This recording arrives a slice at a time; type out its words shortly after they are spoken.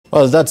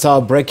Well, that's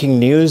our breaking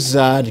news.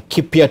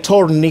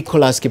 Kipiator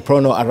Nicholas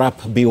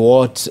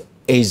Biwott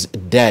is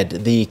dead.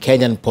 The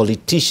Kenyan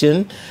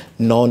politician,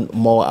 known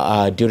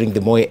more during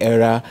the Moi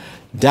era,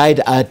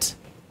 died at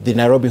the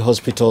Nairobi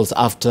hospitals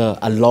after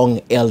a long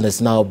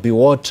illness. Now,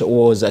 Biwott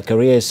was a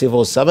career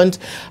civil servant,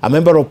 a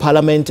member of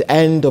parliament,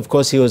 and of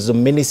course he was a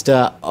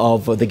minister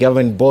of the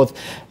government, both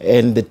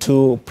in the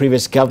two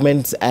previous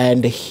governments,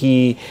 and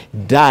he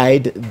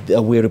died.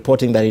 We're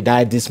reporting that he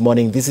died this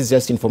morning. This is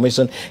just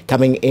information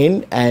coming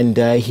in, and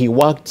he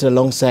worked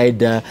alongside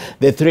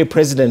the three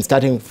presidents,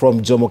 starting from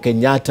Jomo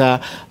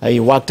Kenyatta. He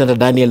worked under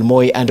Daniel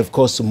Moi and of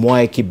course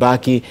Mwai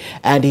Kibaki,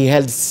 and he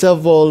held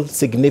several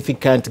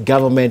significant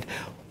government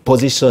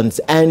positions.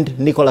 And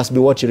Nicholas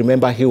Biwott, you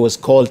remember, he was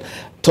called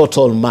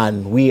Total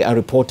Man. We are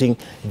reporting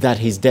that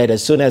he's dead.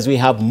 As soon as we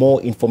have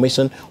more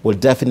information, we'll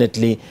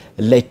definitely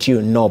let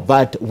you know.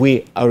 But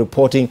we are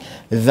reporting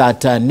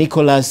that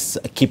Nicholas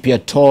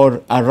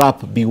Kipiator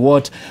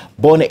Biwott,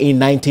 born in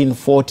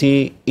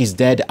 1940, is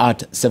dead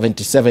at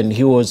 77.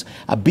 He was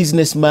a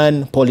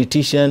businessman,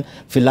 politician,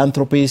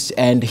 philanthropist,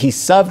 and he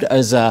served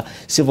as a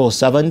civil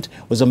servant,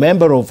 was a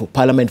member of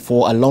parliament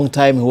for a long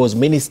time. He was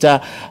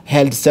minister,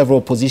 held several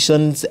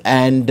positions,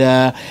 and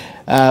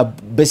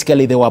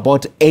basically there were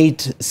about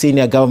 8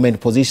 senior government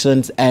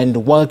positions,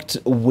 and worked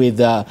with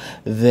the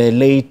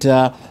late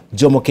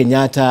Jomo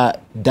Kenyatta,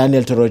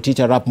 Daniel Toroitich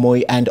Arap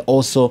Moi, and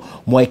also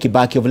Mwai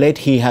Kibaki. Of late,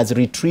 he has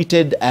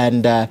retreated,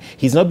 and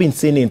he's not been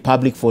seen in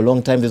public for a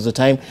long time.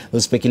 There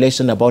was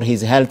speculation about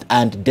his health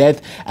and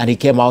death, and he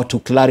came out to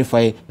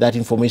clarify that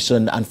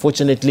information.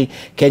 Unfortunately,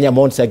 Kenya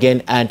mourns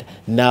again, and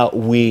now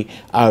we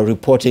are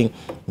reporting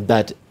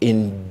that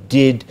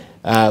indeed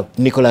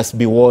Nicholas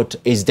Biwott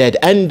is dead.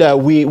 And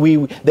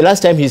the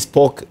last time he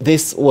spoke,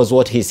 this was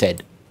what he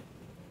said.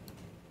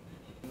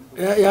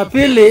 Ya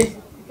pili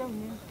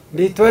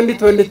ni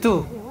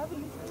 2022.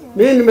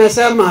 Mimi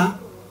nimesema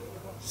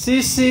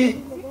sisi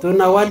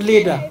tuna one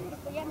leader,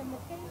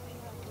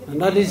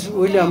 and that is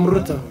William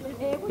Ruto,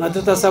 na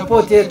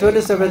tutasupport ye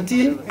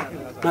 2017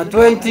 na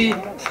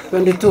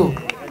 2022.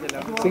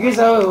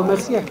 Sikiza wewe,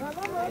 umesikia?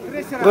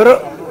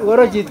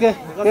 Goro jitke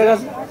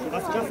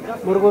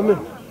Murugumi.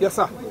 Yes,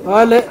 sir.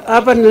 Wale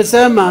hapa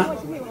nilisema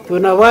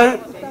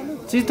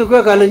sisi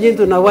tukiwa Kalenjin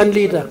tuna one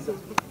leader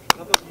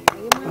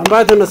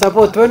ambayo tuna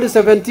support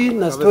 2017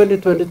 na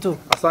 2022.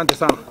 Asante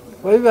sana.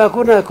 Kwa hivyo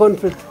hakuna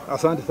conflict.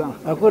 Asante sana.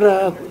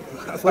 Hakuna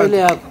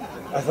wale hapo.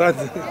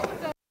 Asante.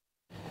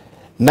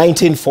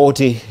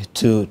 1940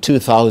 to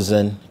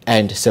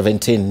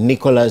 2017,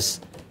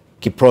 Nicholas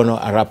Kiprono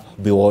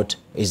Biwott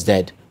is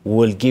dead.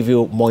 We'll give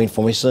you more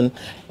information,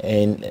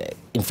 and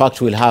in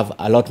fact we'll have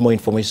a lot more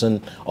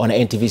information on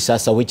NTV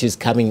Sasa, which is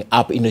coming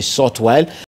up in a short while.